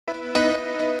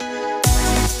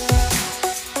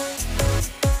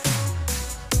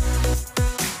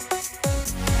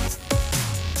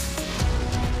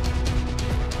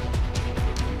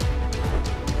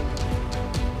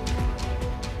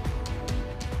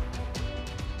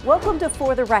Welcome to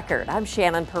For the Record. I'm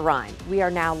Shannon Perrine. We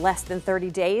are now less than 30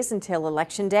 days until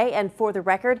Election Day, and For the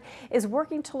Record is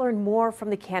working to learn more from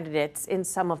the candidates in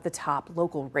some of the top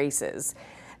local races.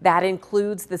 That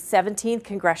includes the 17th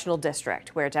Congressional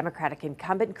District, where Democratic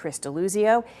incumbent Chris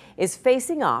Deluzio is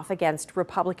facing off against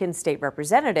Republican State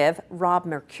Representative Rob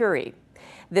Mercuri.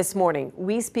 This morning,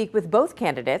 we speak with both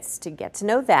candidates to get to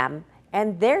know them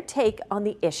and their take on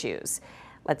the issues.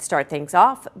 Let's start things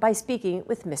off by speaking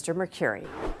with Mr. Mercuri.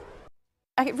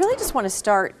 I really just want to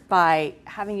start by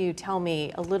having you tell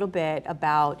me a little bit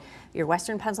about your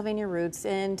Western Pennsylvania roots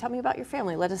and tell me about your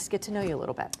family. Let us get to know you a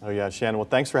little bit. Oh yeah, Shannon, well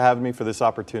thanks for having me for this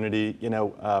opportunity. You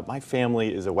know, my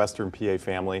family is a Western PA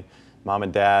family. Mom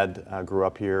and dad grew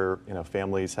up here. You know,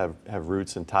 families have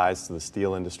roots and ties to the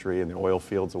steel industry and the oil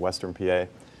fields of Western PA.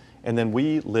 And then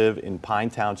we live in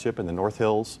Pine Township in the North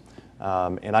Hills.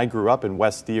 And I grew up in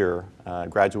West Deer,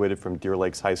 graduated from Deer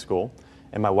Lakes High School.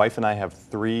 And my wife and I have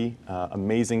three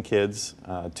amazing kids,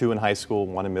 two in high school,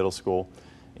 one in middle school,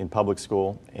 in public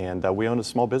school, and we own a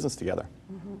small business together.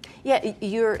 Mm-hmm. Yeah,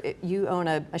 you own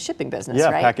a shipping business, yeah,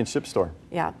 right? Yeah, pack and ship store.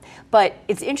 Yeah, but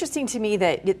it's interesting to me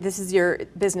that this is your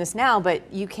business now, but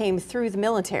you came through the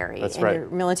military. That's and right. Your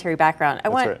military background.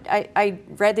 Right. I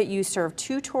read that you served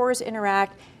 2 tours in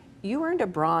Iraq. You earned a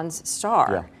Bronze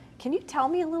Star. Yeah. Can you tell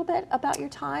me a little bit about your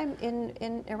time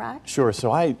in Iraq? Sure.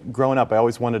 So growing up, I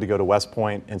always wanted to go to West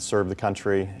Point and serve the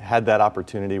country. Had that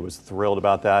opportunity, was thrilled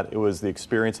about that. It was the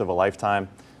experience of a lifetime.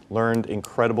 Learned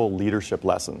incredible leadership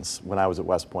lessons when I was at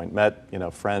West Point. Met,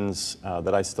 friends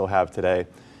that I still have today.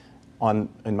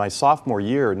 In my sophomore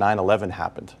year, 9/11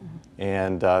 happened. Mm-hmm.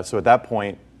 And so at that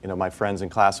point, my friends and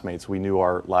classmates, we knew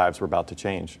our lives were about to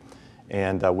change.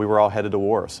 And we were all headed to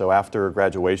war. So after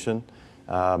graduation,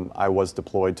 I was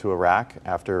deployed to Iraq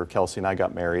after Kelsey and I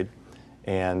got married,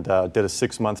 and did a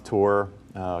 6-month tour,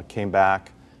 came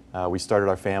back. We started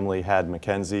our family, had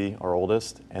Mackenzie, our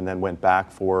oldest, and then went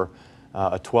back for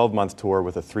a 12-month tour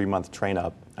with a 3-month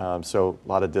train-up, so a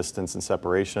lot of distance and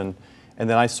separation. And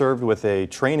then I served with a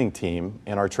training team,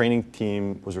 and our training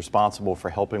team was responsible for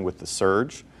helping with the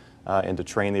surge and to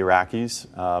train the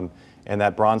Iraqis. And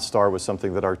that Bronze Star was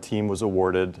something that our team was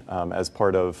awarded as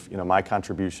part of my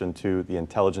contribution to the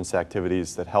intelligence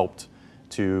activities that helped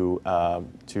to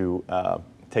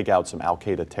take out some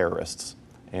Al-Qaeda terrorists.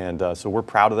 And so we're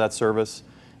proud of that service.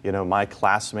 My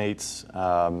classmates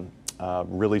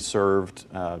really served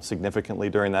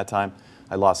significantly during that time.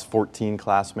 I lost 14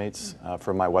 classmates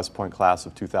from my West Point class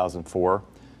of 2004,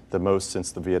 the most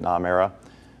since the Vietnam era.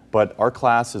 But our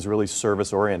class is really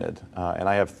service-oriented, and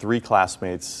I have 3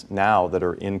 classmates now that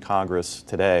are in Congress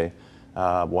today,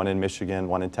 one in Michigan,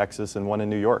 one in Texas, and one in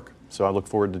New York. So I look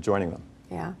forward to joining them.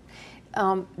 Yeah.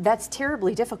 That's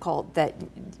terribly difficult that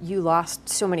you lost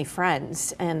so many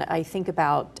friends, and I think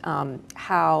about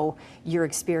how your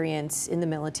experience in the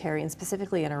military, and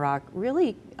specifically in Iraq,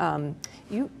 really,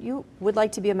 you would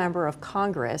like to be a member of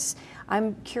Congress.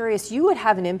 I'm curious, you would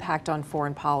have an impact on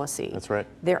foreign policy. That's right.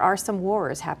 There are some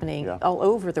wars happening all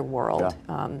over the world,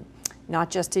 not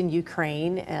just in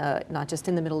Ukraine, not just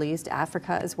in the Middle East,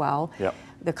 Africa as well,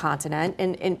 the continent.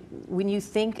 And when you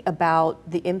think about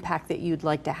the impact that you'd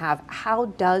like to have, how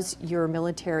does your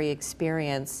military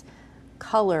experience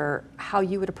color how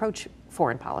you would approach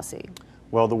foreign policy?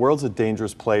 Well, the world's a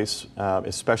dangerous place,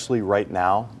 especially right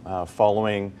now,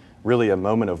 following really a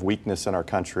moment of weakness in our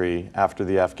country after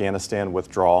the Afghanistan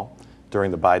withdrawal during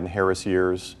the Biden-Harris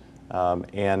years.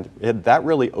 And that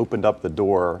really opened up the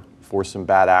door for some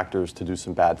bad actors to do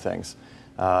some bad things.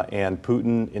 And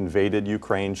Putin invaded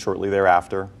Ukraine shortly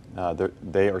thereafter.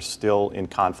 They are still in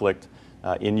conflict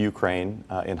in Ukraine,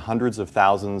 and hundreds of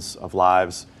thousands of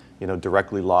lives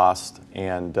directly lost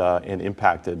and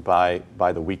impacted by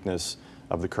the weakness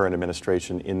of the current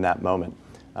administration in that moment.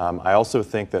 I also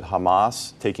think that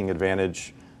Hamas, taking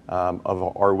advantage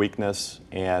of our weakness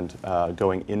and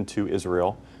going into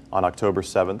Israel on October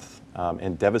 7th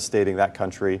and devastating that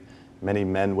country, many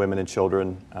men, women, and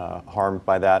children harmed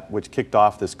by that, which kicked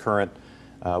off this current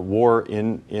war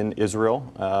in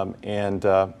Israel. And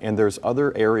there's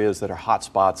other areas that are hot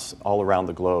spots all around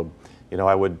the globe.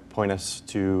 I would point us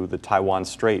to the Taiwan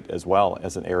Strait as well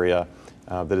as an area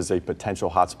that is a potential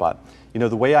hotspot.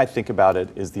 The way I think about it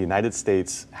is the United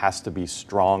States has to be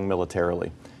strong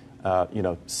militarily.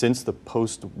 Since the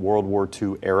post-World War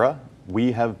II era,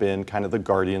 we have been kind of the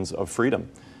guardians of freedom.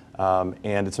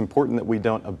 And it's important that we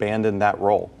don't abandon that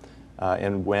role.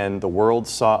 And when the world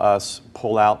saw us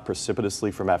pull out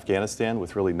precipitously from Afghanistan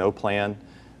with really no plan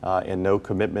and no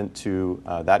commitment to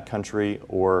that country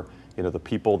or the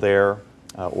people there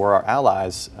or our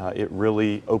allies, it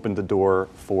really opened the door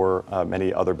for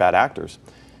many other bad actors.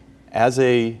 As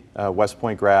a West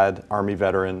Point grad, Army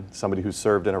veteran, somebody who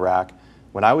served in Iraq,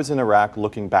 when I was in Iraq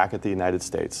looking back at the United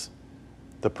States,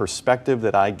 the perspective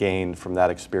that I gained from that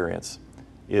experience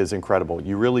is incredible.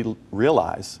 You really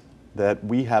realize that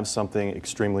we have something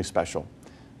extremely special.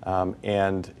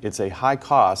 And it's a high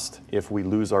cost if we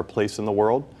lose our place in the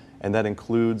world, and that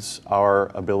includes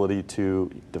our ability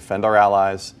to defend our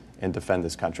allies and defend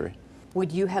this country.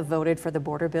 Would you have voted for the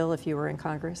border bill if you were in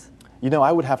Congress? You know,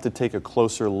 I would have to take a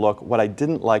closer look. What I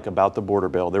didn't like about the border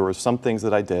bill, there were some things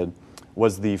that I did,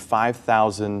 was the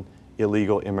 5,000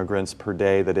 illegal immigrants per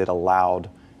day that it allowed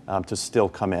to still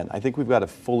come in. I think we've got to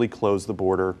fully close the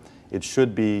border. It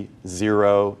should be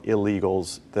 0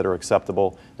 illegals that are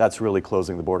acceptable. That's really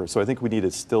closing the border. So I think we need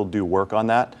to still do work on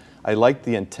that. I liked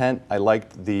the intent, I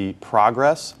liked the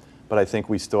progress, but I think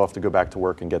we still have to go back to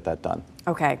work and get that done.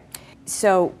 Okay.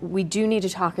 So we do need to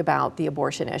talk about the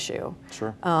abortion issue.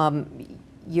 Sure.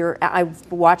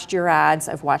 I've watched your ads,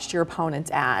 I've watched your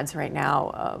opponent's ads right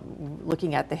now,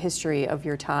 looking at the history of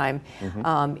your time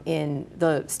in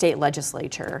the state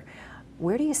legislature.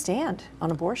 Where do you stand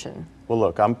on abortion? Well,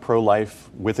 look, I'm pro-life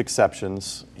with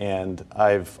exceptions, and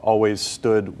I've always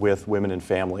stood with women and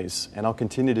families, and I'll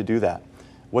continue to do that.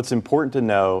 What's important to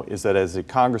know is that as a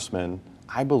congressman,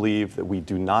 I believe that we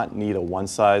do not need a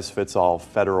one-size-fits-all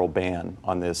federal ban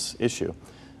on this issue,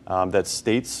 that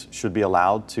states should be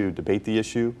allowed to debate the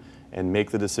issue and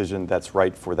make the decision that's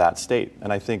right for that state.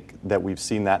 And I think that we've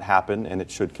seen that happen, and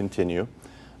it should continue.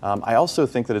 I also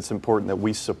think that it's important that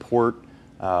we support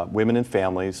women and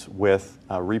families with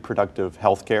reproductive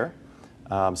health care,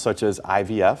 such as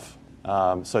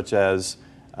IVF, such as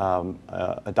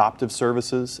adoptive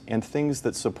services, and things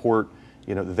that support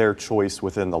their choice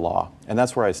within the law. And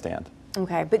that's where I stand.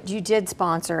 Okay, but you did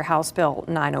sponsor House Bill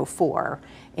 904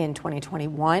 in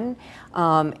 2021,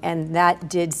 and that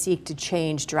did seek to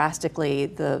change drastically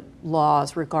the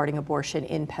laws regarding abortion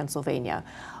in Pennsylvania.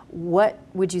 What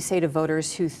would you say to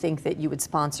voters who think that you would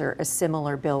sponsor a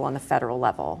similar bill on the federal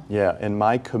level? Yeah, and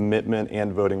my commitment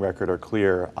and voting record are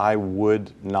clear. I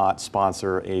would not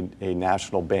sponsor a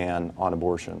national ban on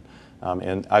abortion.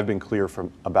 And I've been clear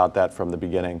about that from the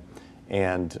beginning.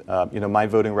 And my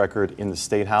voting record in the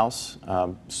State House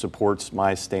supports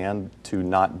my stand to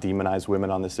not demonize women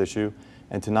on this issue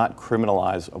and to not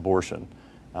criminalize abortion.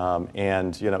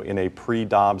 In a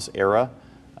pre-Dobbs era,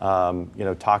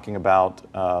 talking about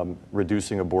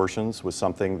reducing abortions was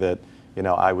something that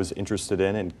I was interested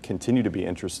in and continue to be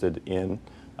interested in.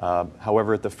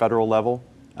 However, at the federal level,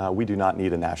 we do not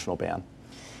need a national ban.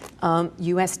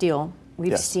 U.S. Steel.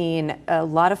 We've seen a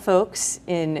lot of folks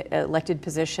in elected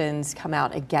positions come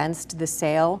out against the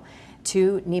sale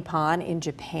to Nippon in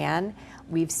Japan.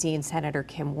 We've seen Senator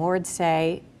Kim Ward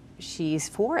say she's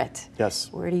for it.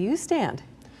 Yes. Where do you stand?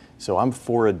 So I'm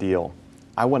for a deal.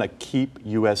 I want to keep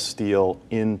U.S. Steel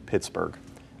in Pittsburgh.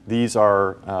 These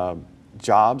are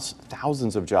jobs,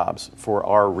 thousands of jobs for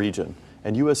our region.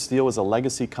 And U.S. Steel is a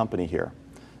legacy company here.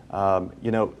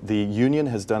 The union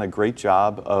has done a great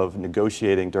job of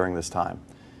negotiating during this time,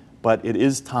 but it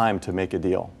is time to make a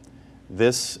deal.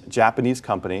 This Japanese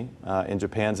company, and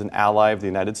Japan's an ally of the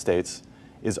United States,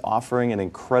 is offering an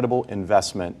incredible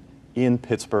investment in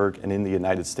Pittsburgh and in the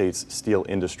United States steel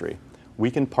industry.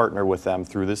 We can partner with them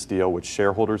through this deal, which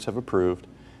shareholders have approved,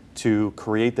 to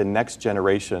create the next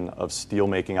generation of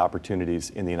steelmaking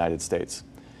opportunities in the United States.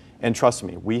 And trust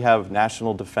me, we have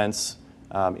national defense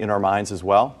in our minds as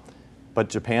well. But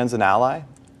Japan's an ally,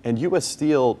 and U.S.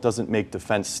 Steel doesn't make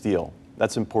defense steel.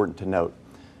 That's important to note.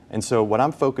 And so what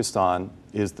I'm focused on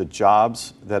is the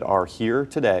jobs that are here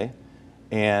today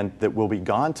and that will be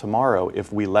gone tomorrow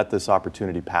if we let this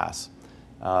opportunity pass.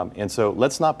 And so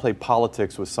let's not play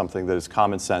politics with something that is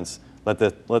common sense.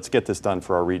 Let's get this done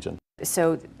for our region.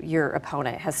 So your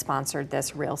opponent has sponsored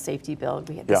this rail safety bill.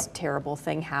 We had this terrible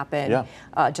thing happen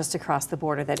just across the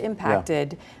border that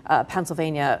impacted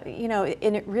Pennsylvania.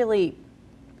 And it really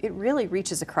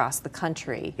reaches across the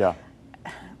country. Yeah.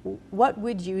 What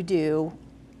would you do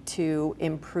to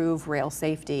improve rail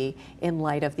safety in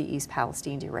light of the East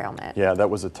Palestine derailment? Yeah, that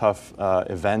was a tough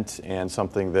event and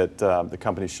something that the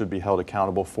company should be held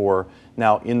accountable for.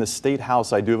 Now, in the State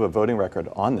House, I do have a voting record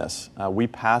on this. We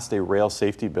passed a rail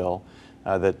safety bill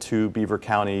that 2 Beaver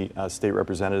County state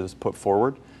representatives put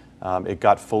forward. It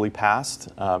got fully passed,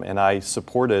 and I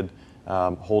supported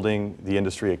holding the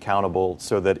industry accountable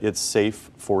so that it's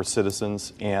safe for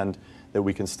citizens and that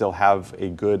we can still have a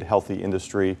good, healthy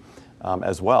industry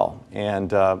as well. And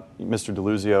Mr.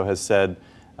 DeLuzio has said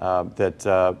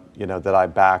that I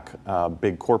back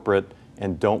big corporate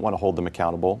and don't want to hold them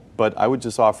accountable. But I would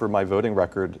just offer my voting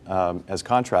record as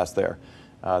contrast there,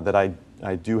 that I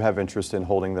I do have interest in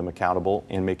holding them accountable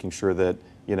and making sure that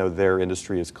their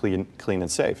industry is clean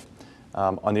and safe.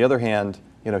 On the other hand,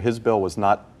 his bill was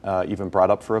not even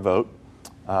brought up for a vote.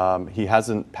 He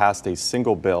hasn't passed a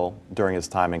single bill during his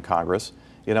time in Congress.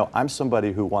 I'm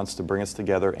somebody who wants to bring us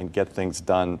together and get things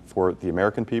done for the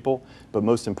American people, but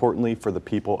most importantly for the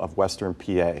people of Western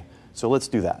PA. So let's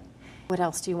do that. What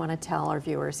else do you want to tell our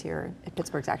viewers here at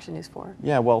Pittsburgh's Action News 4?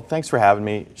 Yeah, well, thanks for having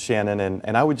me, Shannon.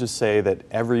 And I would just say that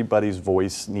everybody's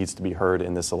voice needs to be heard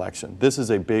in this election. This is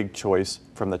a big choice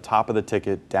from the top of the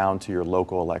ticket down to your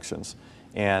local elections.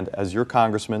 And as your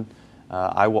congressman,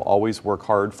 I will always work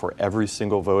hard for every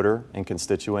single voter and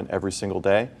constituent every single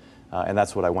day. And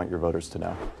that's what I want your voters to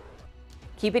know.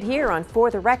 Keep it here on For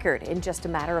the Record. In just a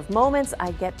matter of moments,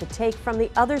 I get the take from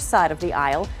the other side of the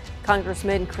aisle,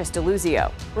 Congressman Chris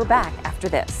DeLuzio. We're back after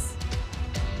this.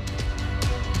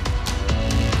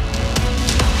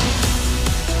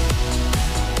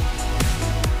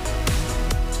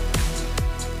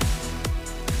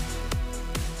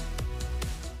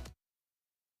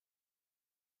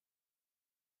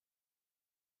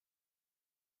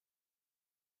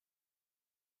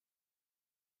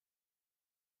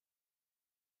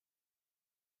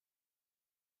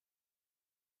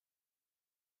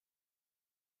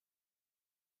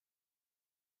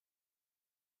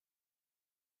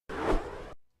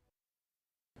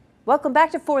 Welcome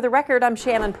back to For the Record. I'm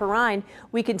Shannon Perrine.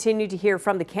 We continue to hear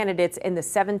from the candidates in the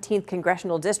 17th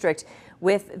Congressional District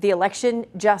with the election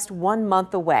just 1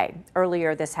 month away.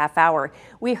 Earlier this half hour,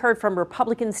 we heard from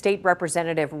Republican State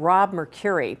Representative Rob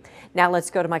Mercuri. Now let's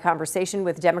go to my conversation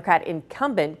with Democrat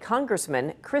incumbent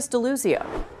Congressman Chris DeLuzio.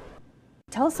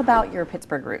 Tell us about your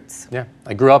Pittsburgh roots. Yeah,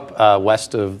 I grew up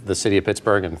west of the city of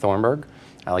Pittsburgh in Thornburg,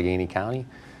 Allegheny County.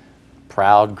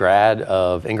 Proud grad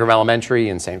of Ingram Elementary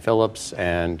in St. Phillips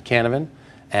and Canavan.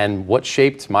 And what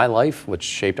shaped my life, which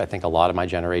shaped, I think, a lot of my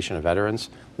generation of veterans,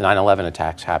 the 9/11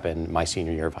 attacks happened my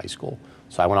senior year of high school.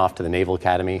 So I went off to the Naval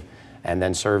Academy and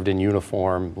then served in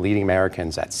uniform, leading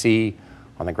Americans at sea,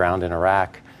 on the ground in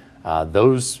Iraq.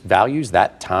 Those values,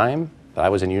 that time that I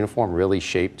was in uniform, really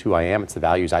shaped who I am. It's the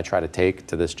values I try to take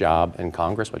to this job in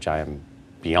Congress, which I am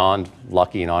beyond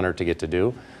lucky and honored to get to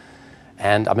do.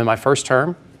 And I'm in my first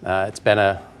term. It's been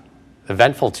an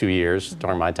eventful 2 years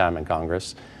during my time in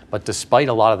Congress, but despite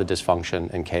a lot of the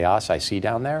dysfunction and chaos I see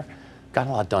down there, got a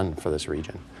lot done for this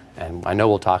region. And I know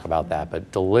we'll talk about that,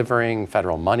 but delivering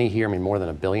federal money here, I mean, more than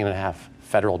 $1.5 billion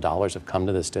federal dollars have come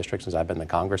to this district since I've been the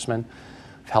congressman.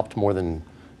 I've helped more than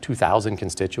 2,000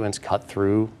 constituents cut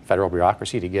through federal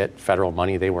bureaucracy to get federal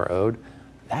money they were owed.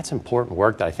 That's important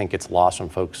work that I think gets lost when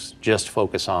folks just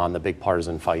focus on the big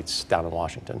partisan fights down in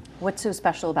Washington. What's so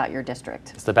special about your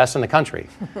district? It's the best in the country.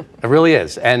 It really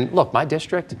is. And look, my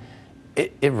district,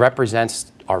 it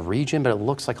represents our region, but it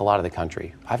looks like a lot of the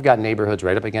country. I've got neighborhoods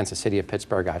right up against the city of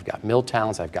Pittsburgh. I've got mill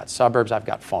towns, I've got suburbs, I've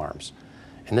got farms.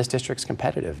 And this district's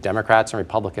competitive. Democrats and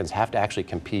Republicans have to actually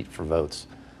compete for votes.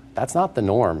 That's not the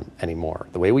norm anymore.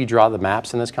 The way we draw the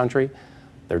maps in this country,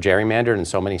 they're gerrymandered in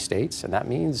so many states, and that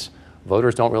means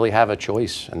voters don't really have a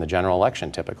choice in the general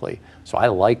election typically. So I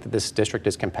like that this district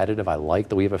is competitive. I like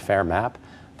that we have a fair map.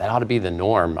 That ought to be the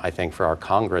norm, I think, for our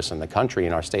Congress and the country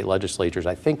and our state legislatures.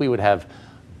 I think we would have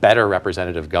better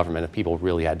representative government if people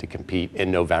really had to compete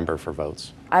in November for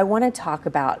votes. I want to talk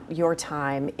about your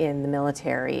time in the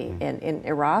military in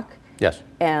Iraq. Yes.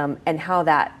 And how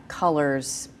that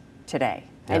colors today.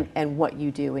 Yeah. And what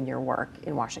you do in your work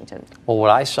in Washington. Well, what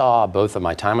I saw both of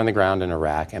my time on the ground in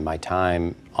Iraq and my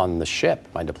time on the ship,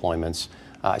 my deployments,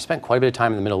 I spent quite a bit of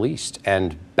time in the Middle East.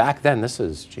 And back then, this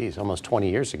is, almost 20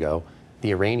 years ago,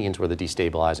 the Iranians were the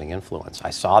destabilizing influence. I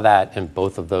saw that in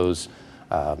both of those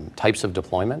types of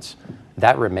deployments.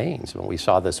 That remains. What we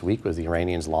saw this week was the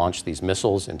Iranians launched these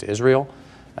missiles into Israel.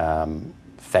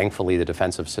 Thankfully, the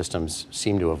defensive systems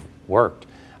seem to have worked.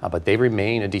 But they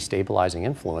remain a destabilizing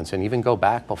influence, and even go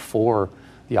back before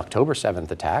the October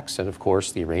 7th attacks. And of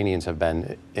course, the Iranians have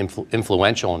been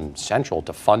influential and central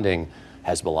to funding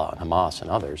Hezbollah and Hamas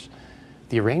and others.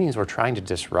 The Iranians were trying to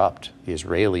disrupt the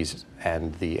Israelis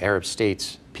and the Arab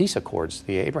states' peace accords,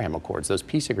 the Abraham Accords, those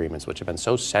peace agreements, which have been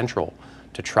so central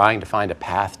to trying to find a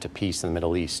path to peace in the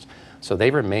Middle East. So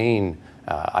they remain,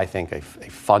 I think, a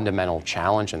fundamental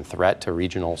challenge and threat to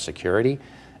regional security.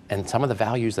 And some of the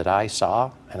values that I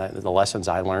saw and the lessons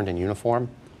I learned in uniform,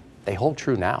 they hold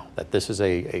true now, that this is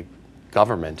a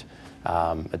government,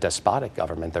 a despotic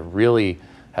government that really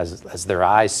has their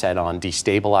eyes set on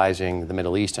destabilizing the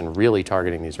Middle East and really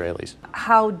targeting the Israelis.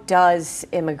 How does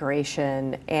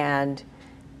immigration and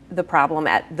the problem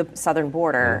at the southern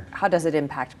border, how does it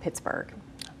impact Pittsburgh?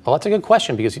 Well, that's a good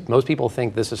question, because most people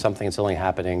think this is something that's only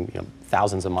happening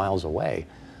thousands of miles away.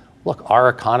 Look, our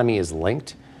economy is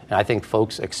linked, and I think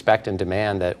folks expect and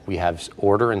demand that we have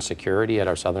order and security at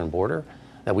our southern border,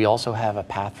 that we also have a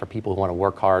path for people who want to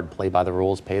work hard, play by the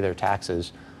rules, pay their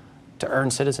taxes to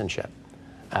earn citizenship.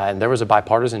 And there was a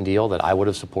bipartisan deal that I would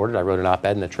have supported. I wrote an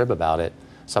op-ed in the Trib about it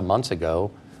some months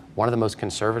ago. One of the most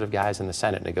conservative guys in the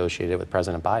Senate negotiated it with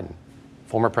President Biden.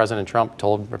 Former President Trump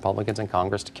told Republicans in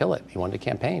Congress to kill it. He wanted to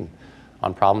campaign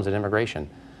on problems in immigration.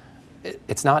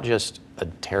 It's not just a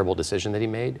terrible decision that he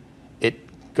made. It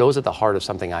goes at the heart of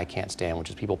something I can't stand, which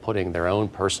is people putting their own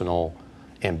personal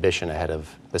ambition ahead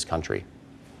of this country.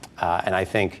 And I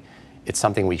think it's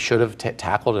something we should have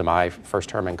tackled in my first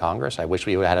term in Congress. I wish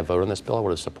we would have had a vote on this bill. I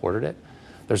would have supported it.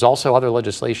 There's also other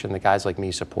legislation that guys like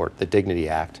me support. The Dignity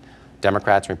Act.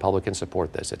 Democrats and Republicans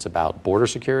support this. It's about border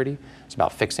security. It's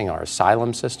about fixing our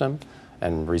asylum system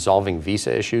and resolving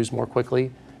visa issues more quickly.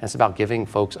 And it's about giving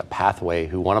folks a pathway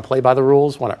who want to play by the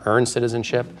rules, want to earn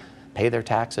citizenship, pay their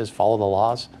taxes, follow the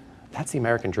laws. That's the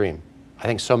American dream. I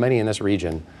think so many in this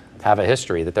region have a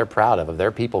history that they're proud of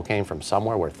their people came from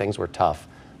somewhere where things were tough.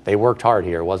 They worked hard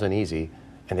here, it wasn't easy,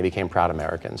 and they became proud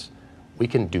Americans. We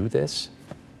can do this.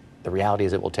 The reality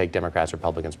is it will take Democrats,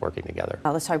 Republicans working together.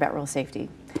 Let's talk about rail safety.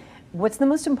 What's the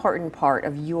most important part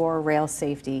of your rail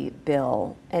safety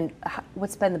bill, and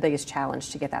what's been the biggest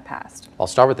challenge to get that passed? I'll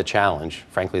start with the challenge.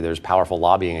 Frankly, there's powerful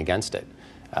lobbying against it.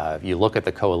 If you look at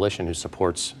the coalition who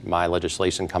supports my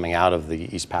legislation coming out of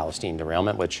the East Palestine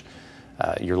derailment, which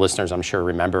your listeners I'm sure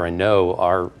remember and know,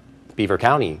 our Beaver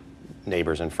County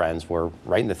neighbors and friends were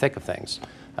right in the thick of things,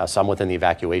 some within the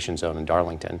evacuation zone in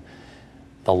Darlington.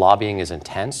 The lobbying is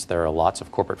intense. There are lots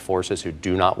of corporate forces who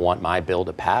do not want my bill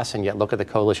to pass, and yet look at the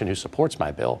coalition who supports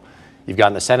my bill. You've got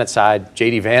on the Senate side,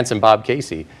 J.D. Vance and Bob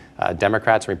Casey,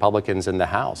 Democrats and Republicans in the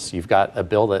House. You've got a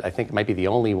bill that I think might be the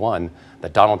only one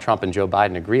that Donald Trump and Joe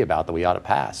Biden agree about that we ought to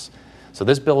pass. So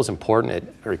this bill is important.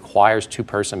 It requires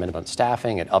two-person minimum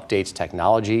staffing. It updates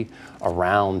technology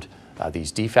around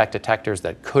these defect detectors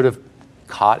that could have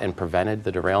caught and prevented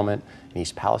the derailment in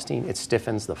East Palestine. It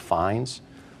stiffens the fines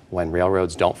when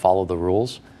railroads don't follow the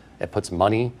rules. It puts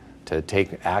money to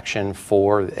take action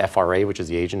for the FRA, which is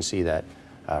the agency that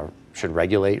should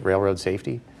regulate railroad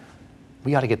safety.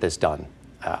 We got to get this done.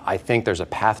 I think there's a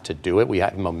path to do it. We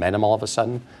have momentum all of a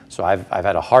sudden. So I've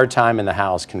had a hard time in the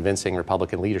House convincing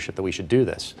Republican leadership that we should do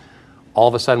this. All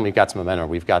of a sudden, we've got some momentum.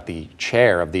 We've got the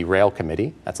chair of the Rail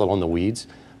Committee. That's a little in the weeds,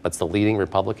 but it's the leading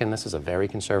Republican. This is a very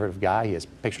conservative guy. He has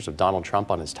pictures of Donald Trump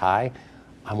on his tie.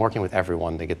 I'm working with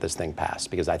everyone to get this thing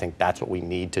passed because I think that's what we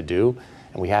need to do.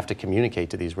 And we have to communicate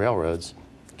to these railroads.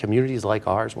 Communities like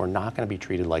ours, we're not going to be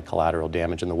treated like collateral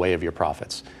damage in the way of your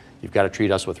profits. You've got to treat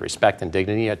us with respect and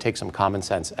dignity. It takes some common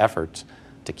sense efforts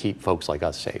to keep folks like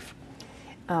us safe.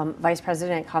 Vice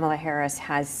President Kamala Harris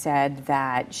has said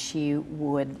that she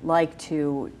would like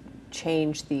to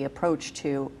change the approach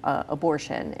to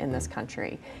abortion in this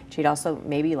country. She'd also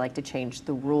maybe like to change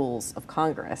the rules of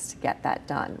Congress to get that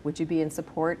done. Would you be in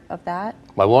support of that?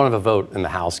 Well, I won't have a vote in the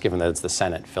House given that it's the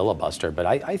Senate filibuster, but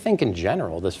I think in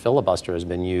general this filibuster has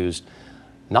been used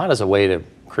not as a way to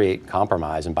create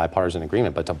compromise and bipartisan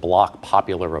agreement, but to block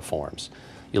popular reforms.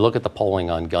 You look at the polling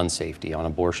on gun safety, on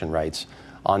abortion rights,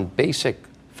 on basic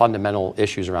fundamental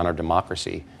issues around our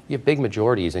democracy. You have big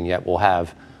majorities, and yet we'll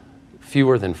have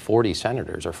fewer than 40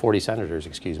 senators,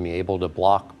 able to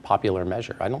block popular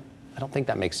measure. I don't think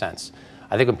that makes sense.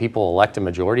 I think when people elect a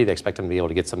majority, they expect them to be able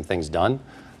to get some things done.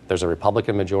 There's a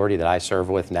Republican majority that I serve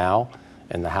with now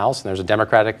in the House, and there's a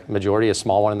Democratic majority, a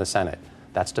small one in the Senate.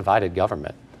 That's divided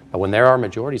government. But when there are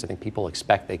majorities, I think people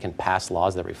expect they can pass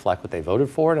laws that reflect what they voted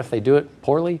for, and if they do it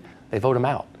poorly, they vote them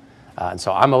out. And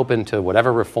so I'm open to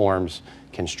whatever reforms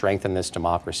can strengthen this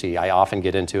democracy. I often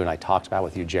get into, and I talked about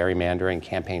with you, gerrymandering,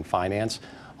 campaign finance.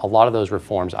 A lot of those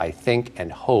reforms, I think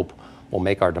and hope, will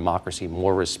make our democracy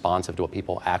more responsive to what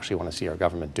people actually want to see our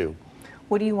government do.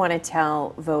 What do you want to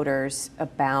tell voters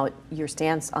about your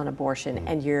stance on abortion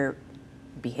and your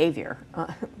behavior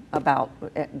about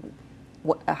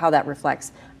how that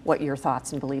reflects what your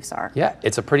thoughts and beliefs are? Yeah,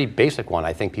 it's a pretty basic one.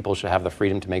 I think people should have the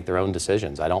freedom to make their own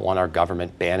decisions. I don't want our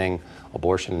government banning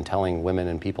abortion and telling women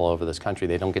and people over this country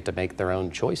they don't get to make their own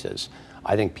choices.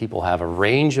 I think people have a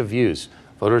range of views.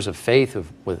 Voters of faith who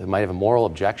might have a moral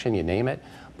objection, you name it,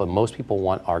 but most people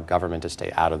want our government to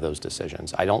stay out of those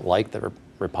decisions. I don't like that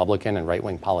Republican and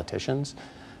right-wing politicians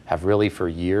have really for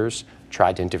years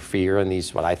tried to interfere in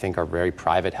these what I think are very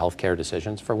private healthcare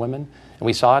decisions for women. And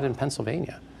we saw it in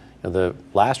Pennsylvania. The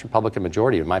last Republican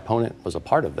majority, and my opponent was a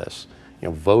part of this,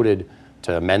 voted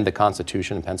to amend the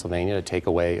Constitution in Pennsylvania to take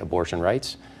away abortion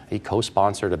rights. He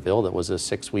co-sponsored a bill that was a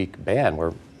 6-week ban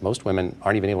where most women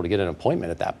aren't even able to get an appointment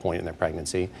at that point in their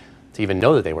pregnancy to even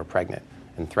know that they were pregnant,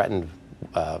 and threatened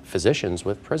physicians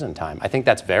with prison time. I think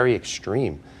that's very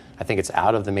extreme. I think it's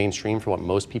out of the mainstream for what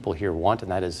most people here want,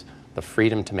 and that is the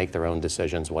freedom to make their own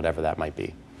decisions, whatever that might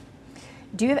be.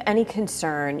 Do you have any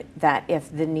concern that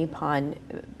if the Nippon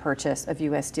purchase of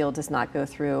U.S. Steel does not go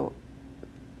through,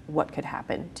 what could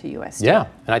happen to U.S. Steel? Yeah,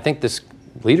 and I think this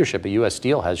leadership at U.S.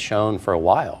 Steel has shown for a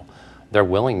while their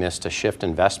willingness to shift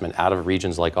investment out of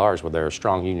regions like ours where there are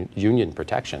strong union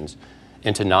protections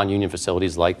into non-union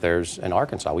facilities like there's in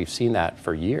Arkansas. We've seen that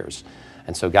for years.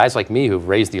 And so guys like me who've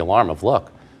raised the alarm of,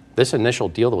 look, this initial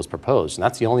deal that was proposed, and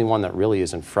that's the only one that really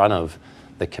is in front of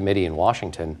the committee in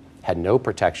Washington, had no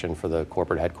protection for the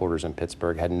corporate headquarters in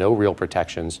Pittsburgh, had no real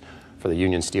protections for the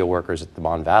union steelworkers at the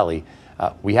Mon Valley.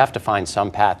 We have to find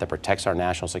some path that protects our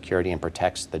national security and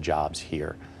protects the jobs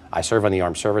here. I serve on the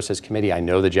Armed Services Committee. I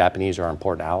know the Japanese are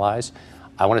important allies.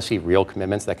 I want to see real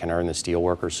commitments that can earn the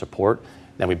steelworkers' support.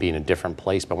 Then we'd be in a different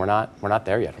place, but we're not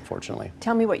there yet, unfortunately.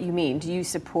 Tell me what you mean. Do you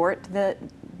support the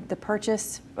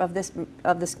purchase of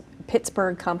this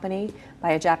Pittsburgh company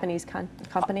by a Japanese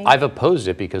company? I've opposed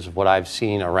it because of what I've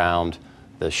seen around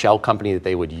the shell company that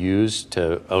they would use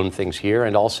to own things here,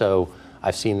 and also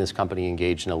I've seen this company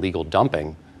engaged in illegal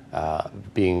dumping,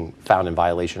 being found in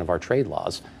violation of our trade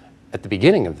laws. At the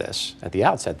beginning of this, at the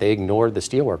outset, they ignored the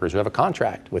steelworkers who have a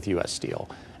contract with U.S. Steel.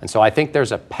 And so I think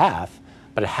there's a path,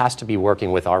 but it has to be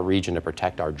working with our region to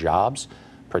protect our jobs,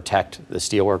 protect the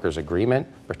steelworkers agreement,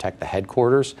 protect the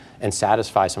headquarters, and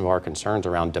satisfy some of our concerns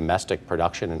around domestic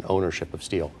production and ownership of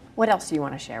steel. What else do you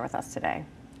want to share with us today?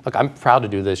 Look, I'm proud to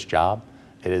do this job.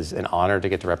 It is an honor to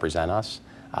get to represent us.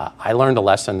 I learned a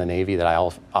lesson in the Navy that I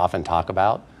often talk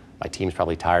about. My team's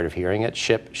probably tired of hearing it.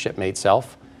 Shipmate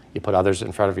self. You put others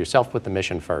in front of yourself, put the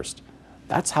mission first.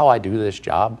 That's how I do this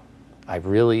job. I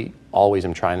really always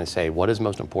am trying to say what is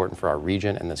most important for our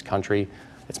region and this country.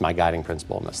 It's my guiding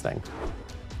principle in this thing.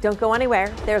 Don't go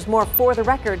anywhere. There's more For the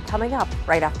Record coming up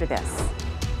right after this.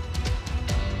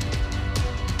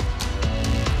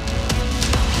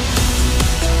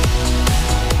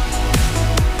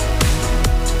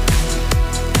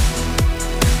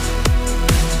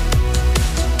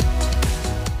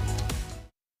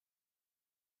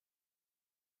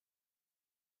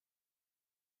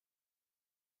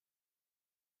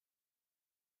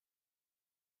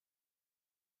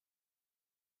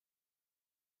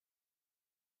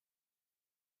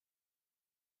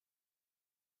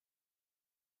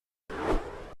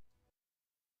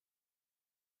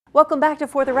 Welcome back to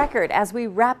For the Record. As we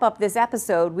wrap up this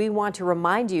episode, we want to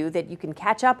remind you that you can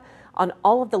catch up on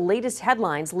all of the latest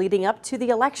headlines leading up to the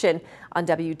election on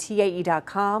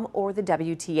WTAE.com or the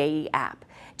WTAE app.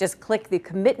 Just click the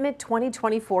Commitment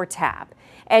 2024 tab.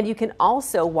 And you can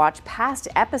also watch past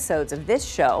episodes of this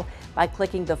show by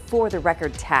clicking the For the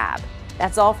Record tab.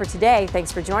 That's all for today.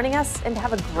 Thanks for joining us and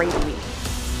have a great week.